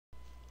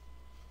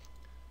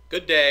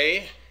Good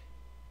day.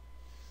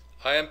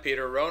 I am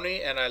Peter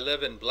Rony and I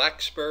live in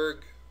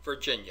Blacksburg,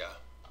 Virginia.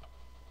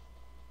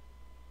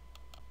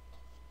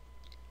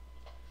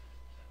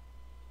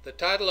 The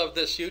title of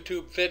this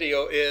YouTube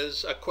video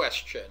is A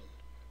Question,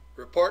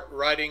 Report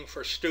Writing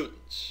for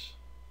Students.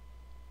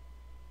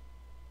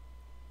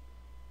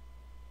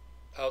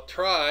 I'll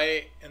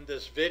try in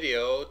this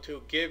video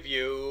to give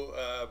you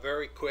a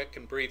very quick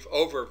and brief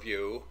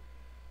overview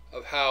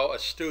of how a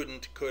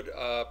student could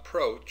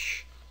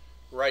approach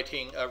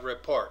writing a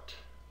report.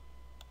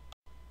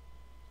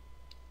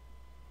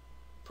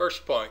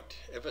 First point,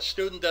 if a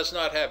student does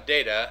not have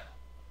data,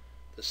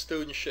 the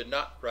student should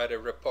not write a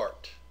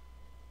report.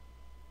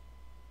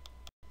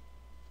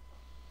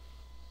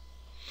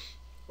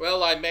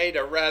 Well, I made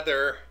a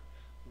rather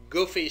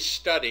goofy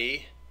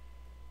study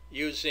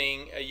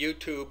using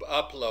YouTube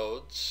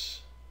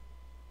uploads.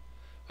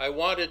 I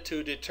wanted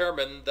to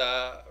determine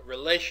the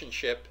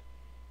relationship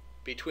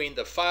between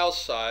the file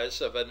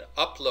size of an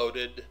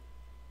uploaded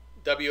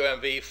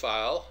WMV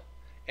file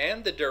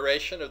and the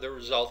duration of the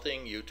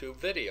resulting YouTube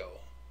video.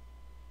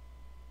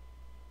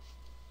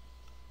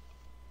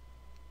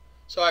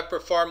 So I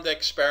performed the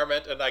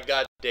experiment and I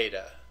got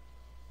data.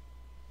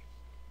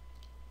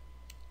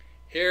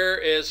 Here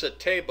is a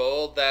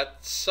table that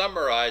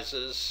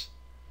summarizes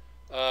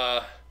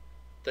the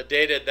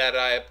data that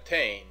I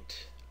obtained.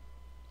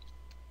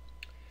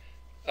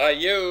 I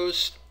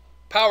used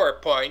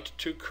PowerPoint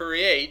to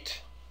create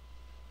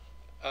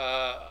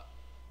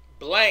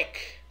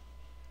blank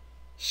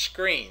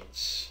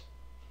screens.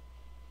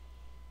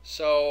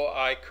 So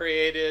I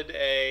created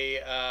a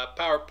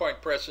PowerPoint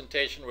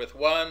presentation with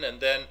one, and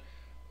then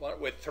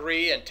one with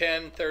 3 and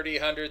 10, 30,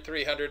 100,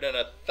 300, and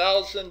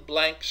 1,000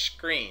 blank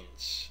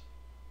screens.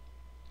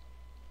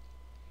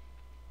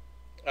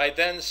 I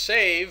then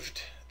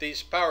saved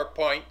these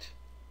PowerPoint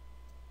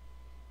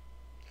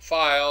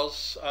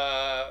files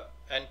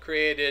and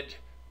created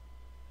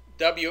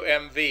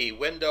WMV,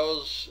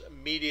 Windows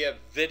Media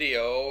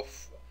Video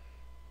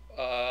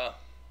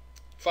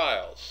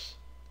files.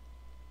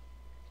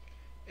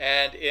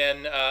 And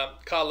in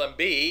column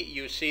B,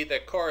 you see the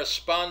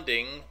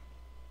corresponding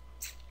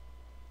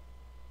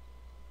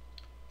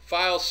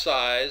file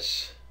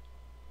size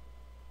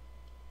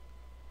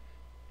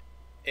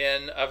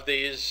of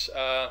these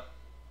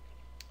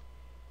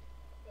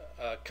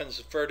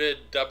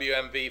converted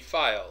WMV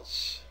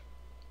files.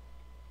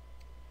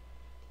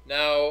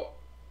 Now,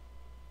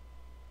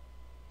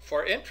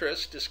 for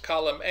interest is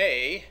column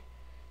A,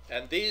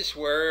 and these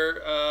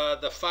were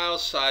the file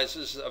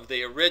sizes of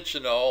the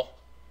original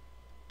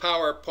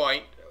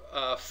PowerPoint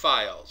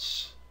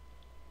files.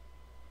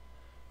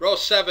 Row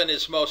 7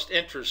 is most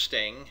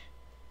interesting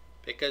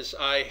because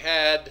I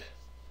had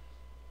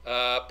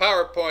a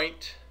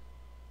PowerPoint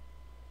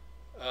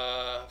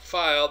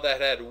file that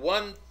had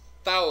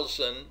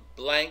 1,000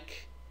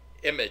 blank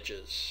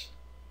images,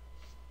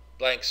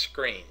 blank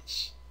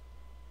screens.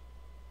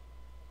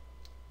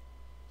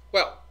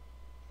 Well,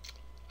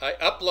 I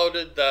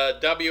uploaded the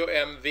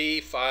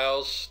WMV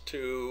files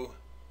to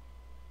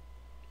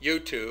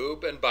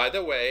YouTube, and by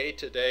the way,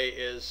 today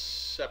is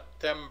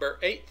September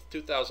 8th,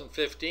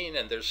 2015,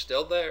 and they're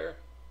still there.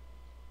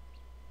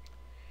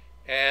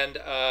 And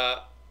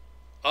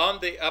on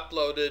the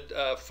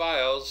uploaded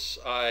files,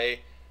 I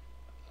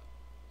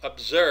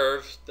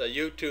observed the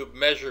YouTube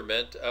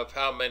measurement of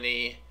how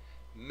many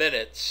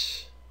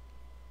minutes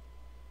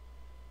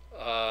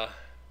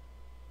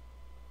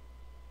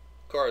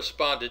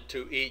corresponded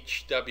to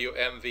each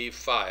WMV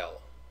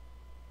file.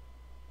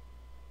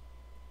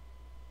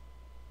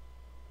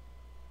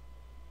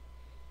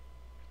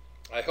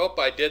 I hope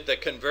I did the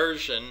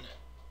conversion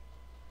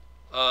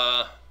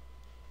or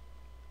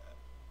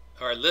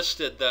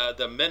listed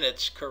the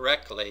minutes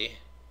correctly.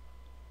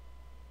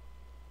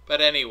 But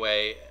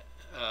anyway,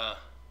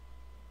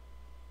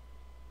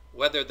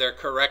 whether they're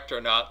correct or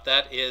not,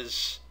 that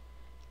is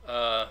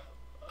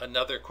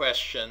another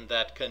question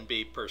that can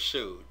be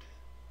pursued.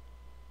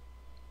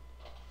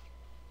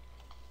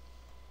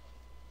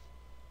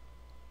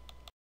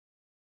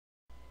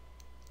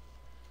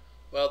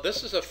 Well,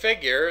 this is a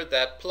figure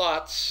that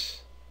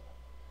plots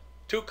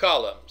two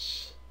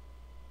columns,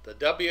 the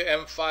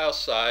WM file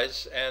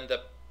size and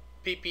the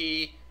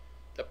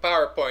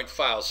PowerPoint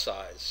file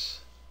size.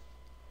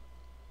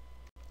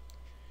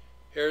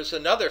 Here's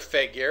another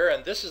figure,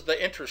 and this is the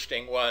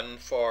interesting one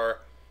for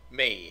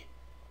me.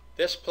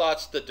 This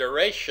plots the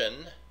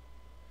duration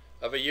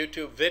of a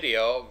YouTube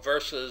video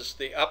versus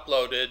the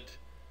uploaded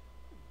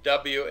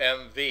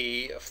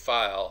WMV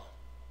file.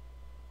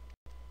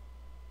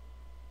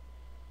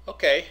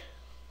 Okay,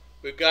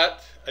 we've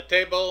got a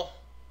table,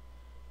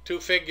 two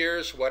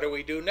figures. What do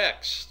we do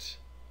next?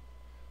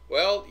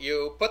 Well,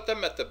 you put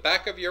them at the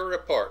back of your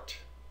report.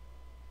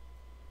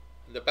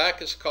 The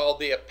back is called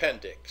the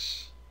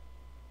appendix.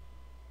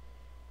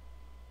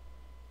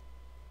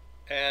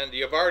 And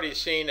you've already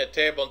seen a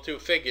table and two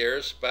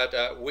figures,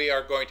 but we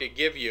are going to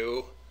give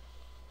you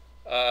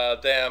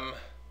them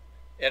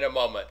in a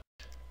moment.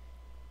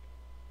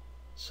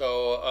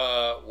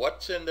 So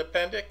what's in the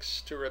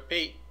appendix? To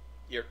repeat,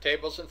 your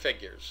tables and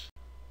figures.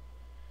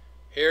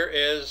 Here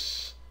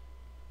is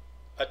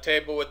a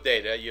table with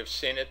data. You've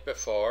seen it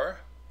before.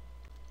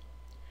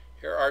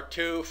 Here are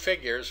two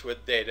figures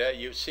with data.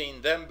 You've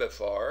seen them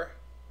before.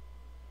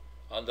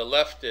 On the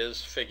left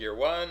is figure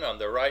 1, on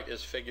the right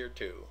is figure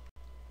 2.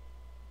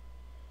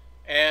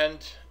 And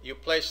you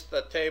place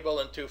the table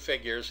and two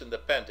figures in the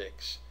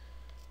appendix.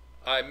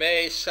 I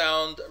may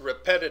sound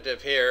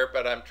repetitive here,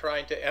 but I'm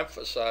trying to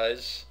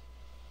emphasize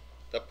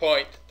the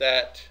point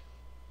that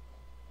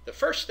the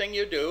first thing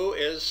you do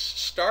is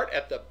start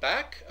at the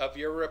back of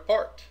your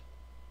report.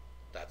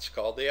 That's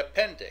called the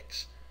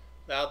appendix.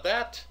 Now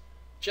that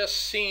just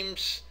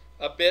seems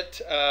a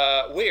bit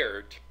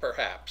weird,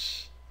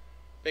 perhaps,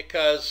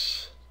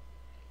 because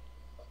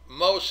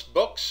most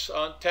books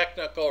on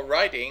technical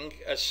writing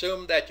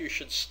assume that you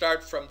should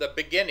start from the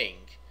beginning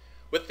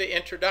with the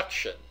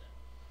introduction,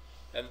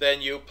 and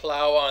then you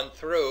plow on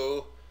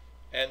through,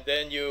 and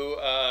then you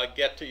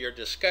get to your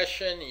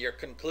discussion, your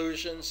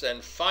conclusions,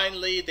 and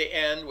finally the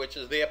end, which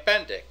is the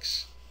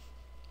appendix.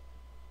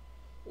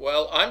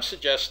 Well, I'm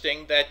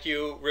suggesting that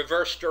you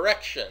reverse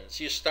directions.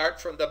 You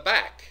start from the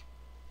back,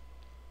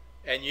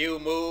 and you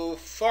move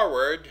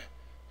forward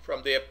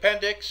from the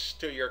appendix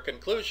to your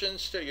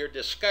conclusions, to your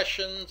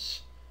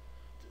discussions,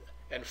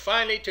 and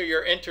finally to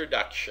your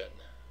introduction.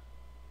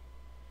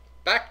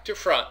 Back to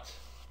front.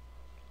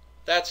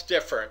 That's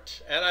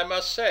different, and I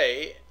must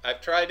say,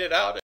 I've tried it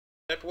out and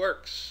it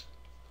works.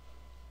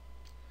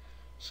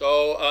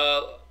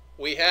 So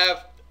we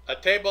have a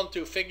table and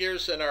two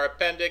figures in our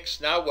appendix.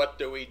 Now what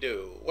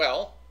do?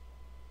 Well,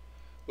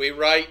 we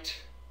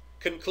write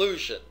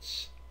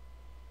conclusions.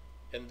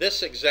 In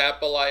this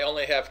example, I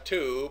only have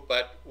two,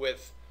 but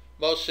with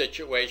most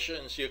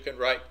situations, you can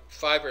write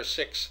 5 or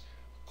 6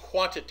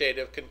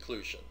 quantitative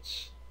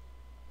conclusions.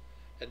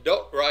 And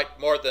don't write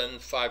more than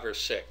 5 or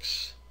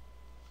 6.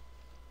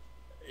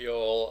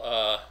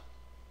 You'll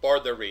bore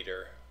the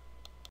reader.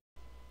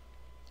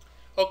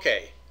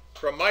 Okay,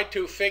 from my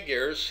two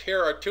figures,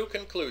 here are two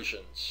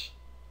conclusions.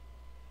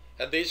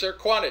 And these are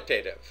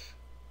quantitative.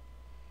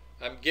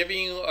 I'm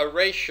giving you a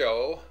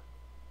ratio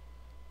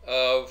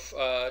of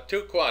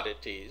two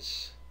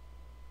quantities,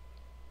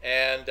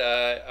 and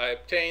I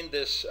obtained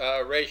this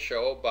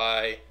ratio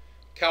by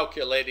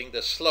calculating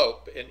the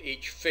slope in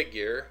each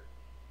figure,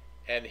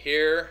 and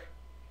here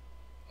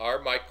are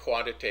my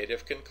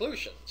quantitative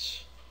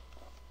conclusions.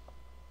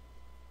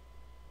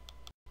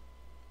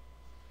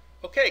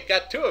 Okay,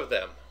 got two of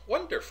them.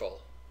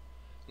 Wonderful.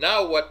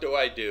 Now what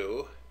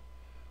do?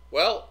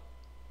 Well,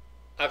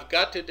 I've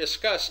got to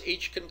discuss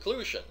each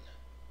conclusion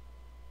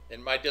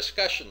in my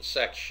discussion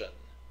section.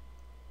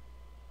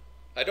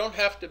 I don't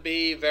have to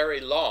be very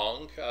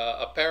long.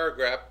 A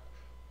paragraph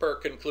per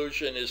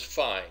conclusion is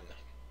fine.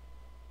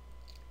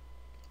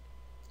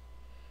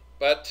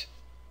 But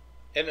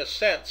in a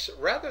sense,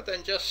 rather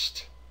than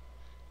just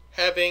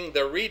having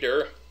the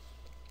reader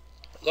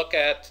look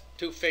at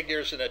two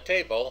figures in a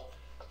table,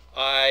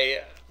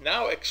 I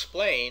now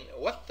explain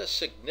what the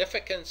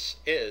significance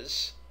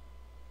is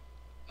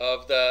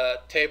of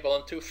the table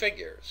and two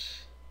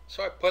figures.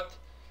 So I put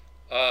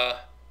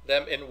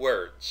them in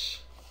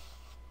words.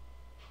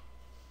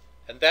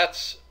 And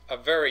that's a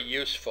very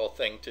useful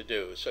thing to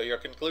do. So your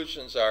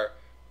conclusions are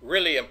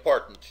really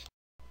important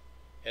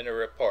in a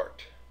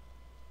report.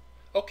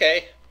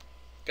 Okay,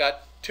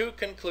 got two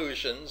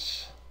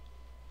conclusions,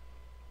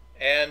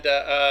 and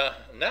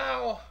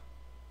now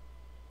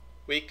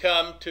we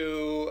come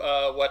to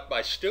what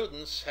my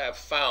students have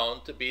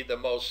found to be the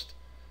most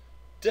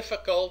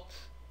difficult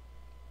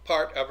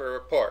part of a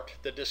report,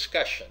 the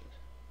discussion.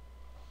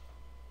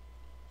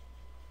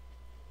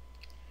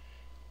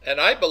 And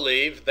I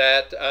believe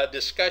that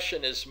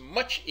discussion is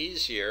much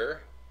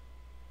easier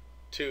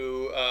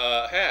to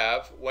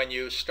have when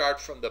you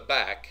start from the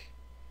back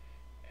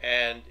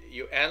and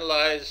you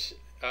analyze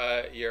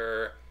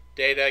your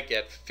data,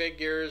 get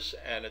figures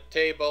and a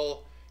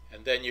table,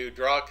 and then you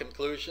draw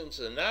conclusions,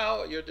 and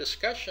now your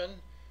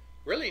discussion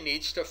really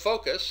needs to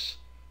focus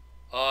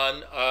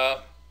on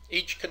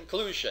each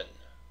conclusion.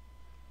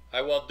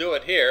 I won't do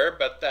it here,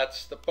 but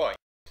that's the point.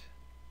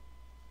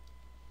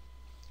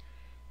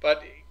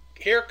 But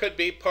here could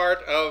be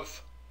part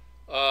of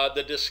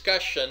the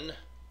discussion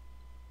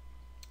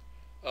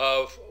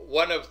of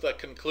one of the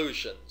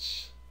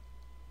conclusions.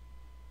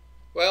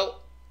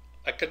 Well,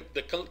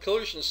 the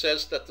conclusion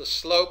says that the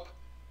slope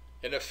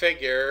in a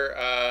figure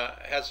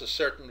has a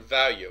certain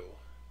value.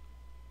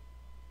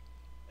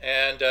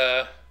 And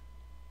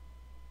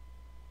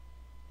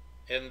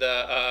in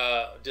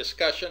the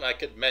discussion, I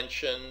could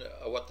mention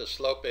what the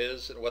slope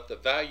is and what the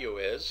value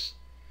is.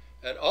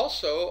 And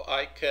also,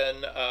 I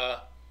can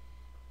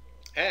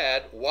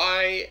add,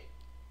 why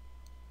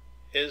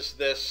is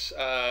this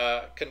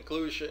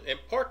conclusion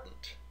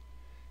important?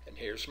 And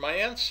here's my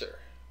answer.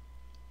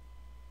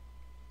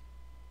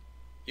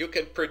 You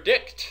can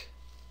predict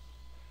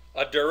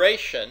a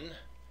duration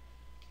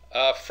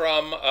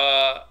from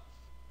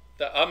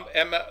the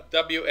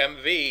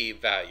WMV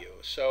value.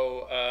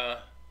 So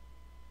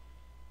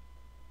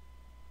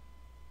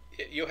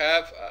you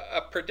have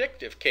a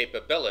predictive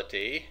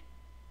capability,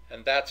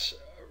 and that's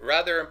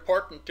rather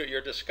important to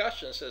your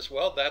discussions as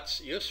well.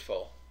 That's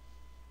useful.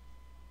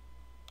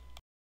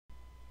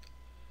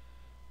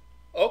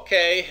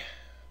 Okay,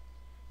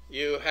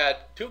 you had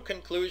two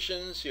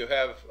conclusions, you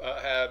have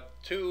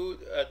two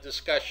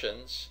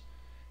discussions,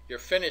 you're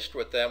finished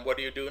with them. What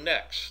do you do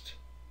next?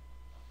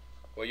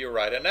 Well, you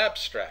write an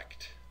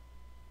abstract.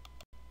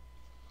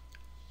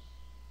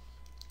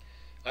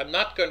 I'm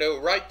not going to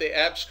write the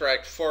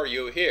abstract for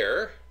you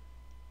here,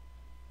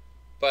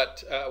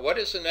 but what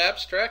is an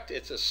abstract?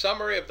 It's a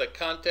summary of the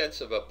contents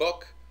of a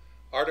book,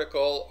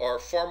 article, or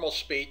formal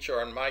speech,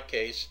 or in my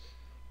case,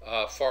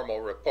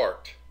 formal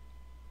report.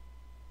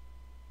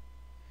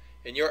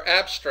 In your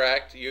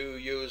abstract, you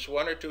use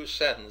one or two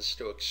sentences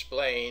to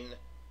explain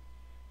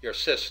your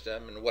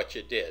system and what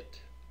you did.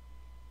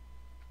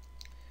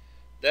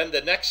 Then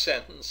the next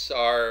sentence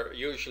are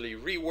usually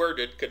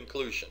reworded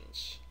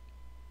conclusions.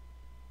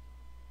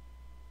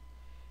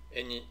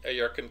 In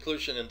your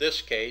conclusion in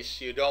this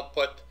case, you don't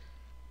put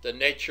the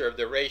nature of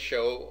the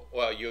ratio,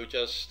 well, you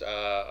just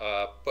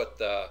put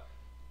the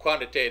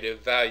quantitative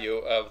value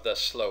of the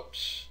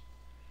slopes.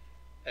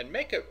 And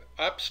make an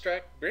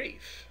abstract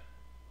brief.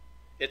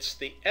 It's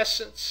the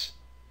essence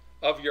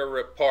of your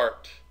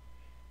report,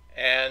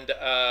 and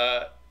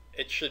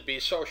it should be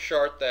so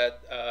short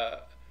that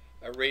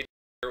a reader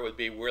would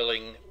be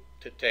willing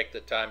to take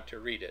the time to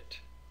read it.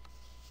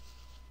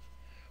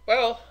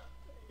 Well,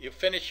 you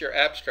finish your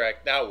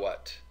abstract, now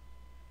what?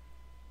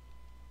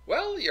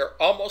 Well, you're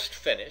almost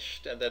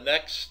finished, and the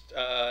next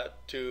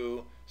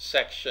two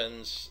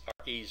sections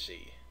are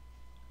easy.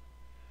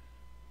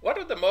 What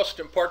are the most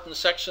important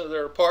sections of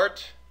the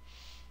report?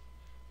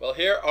 Well,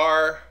 here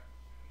are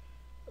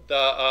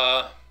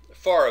the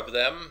four of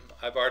them.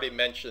 I've already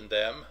mentioned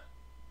them.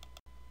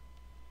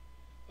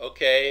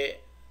 Okay,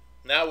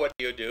 now what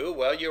do you do?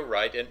 Well, you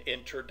write an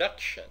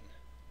introduction.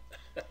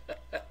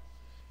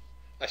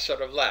 I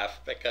sort of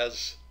laugh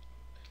because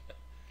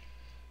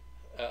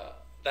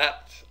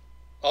that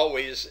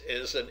always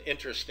is an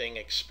interesting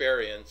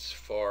experience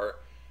for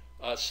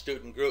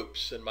student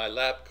groups in my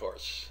lab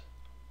course.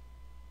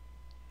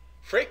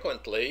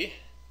 Frequently,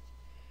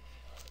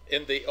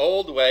 in the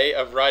old way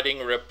of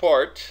writing a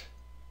report,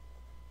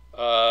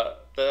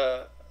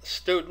 the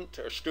student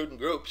or student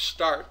group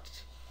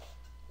start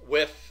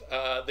with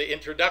the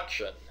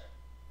introduction,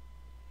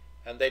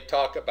 and they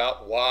talk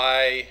about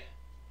why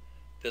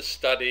this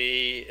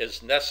study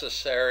is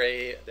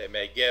necessary. They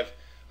may give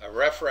a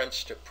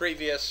reference to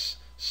previous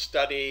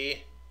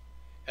study,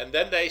 and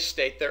then they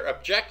state their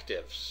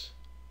objectives.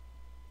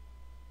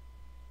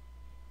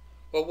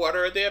 Well, what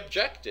are the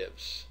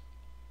objectives?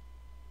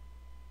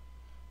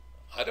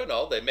 I don't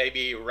know, they may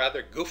be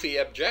rather goofy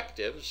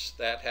objectives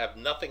that have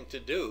nothing to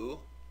do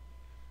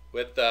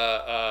with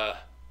the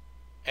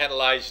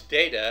analyzed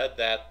data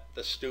that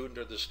the student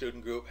or the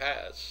student group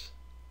has.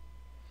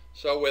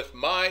 So with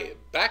my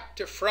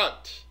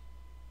back-to-front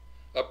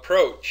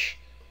approach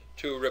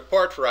to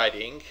report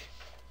writing,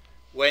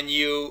 when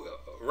you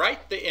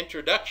write the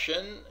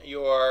introduction,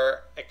 you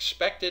are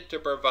expected to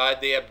provide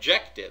the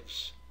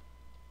objectives.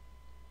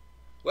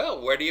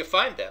 Well, where do you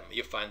find them?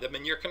 You find them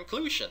in your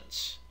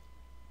conclusions.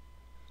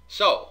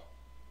 So,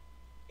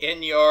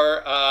 in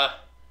your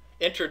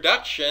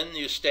introduction,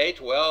 you state,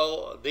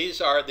 well,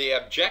 these are the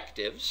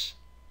objectives.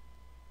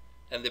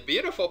 And the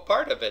beautiful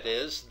part of it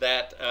is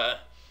that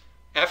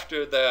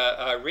after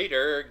the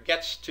reader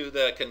gets to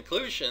the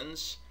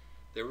conclusions,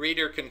 the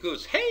reader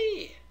concludes,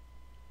 hey,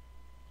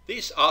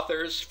 these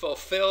authors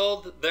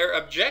fulfilled their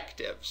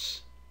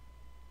objectives.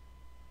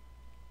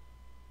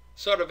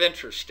 Sort of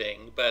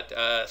interesting, but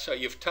so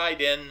you've tied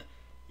in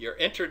your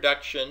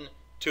introduction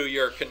to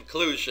your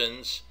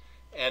conclusions,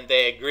 and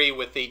they agree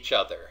with each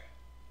other.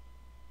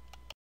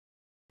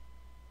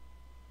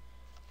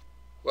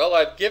 Well,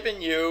 I've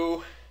given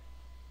you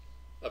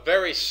a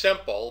very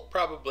simple,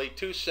 probably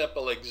two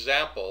simple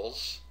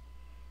examples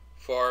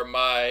for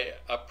my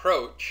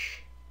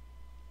approach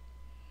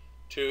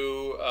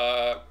to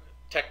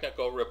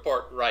technical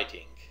report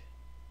writing.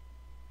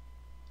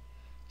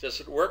 Does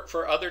it work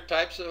for other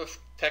types of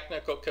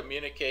technical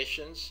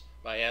communications?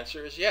 My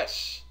answer is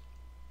yes.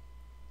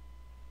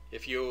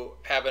 If you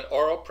have an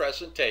oral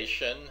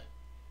presentation,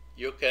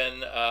 you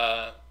can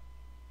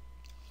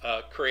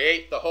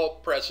create the whole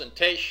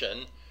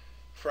presentation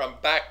from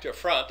back to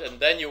front, and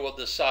then you will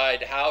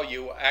decide how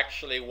you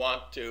actually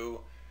want to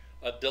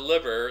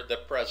deliver the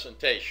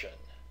presentation.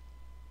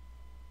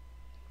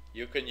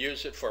 You can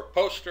use it for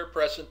poster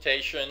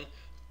presentation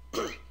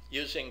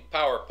using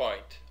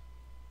PowerPoint.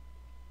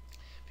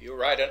 If you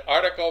write an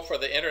article for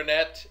the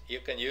internet, you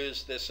can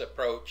use this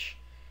approach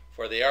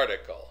for the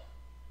article.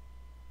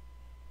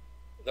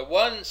 The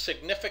one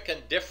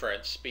significant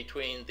difference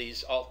between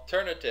these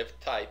alternative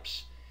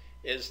types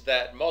is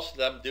that most of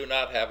them do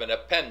not have an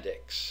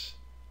appendix.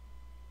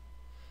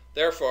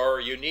 Therefore,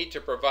 you need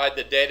to provide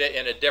the data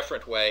in a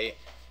different way,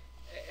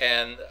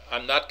 and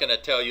I'm not going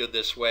to tell you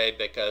this way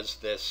because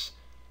this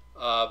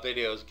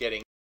video is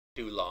getting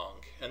too long,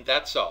 and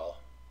that's all.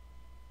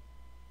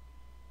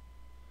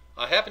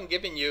 I haven't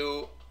given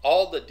you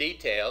all the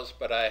details,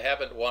 but I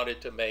haven't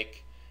wanted to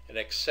make an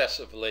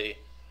excessively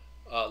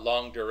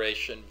long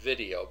duration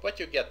video, but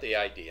you get the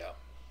idea.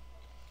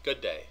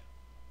 Good day.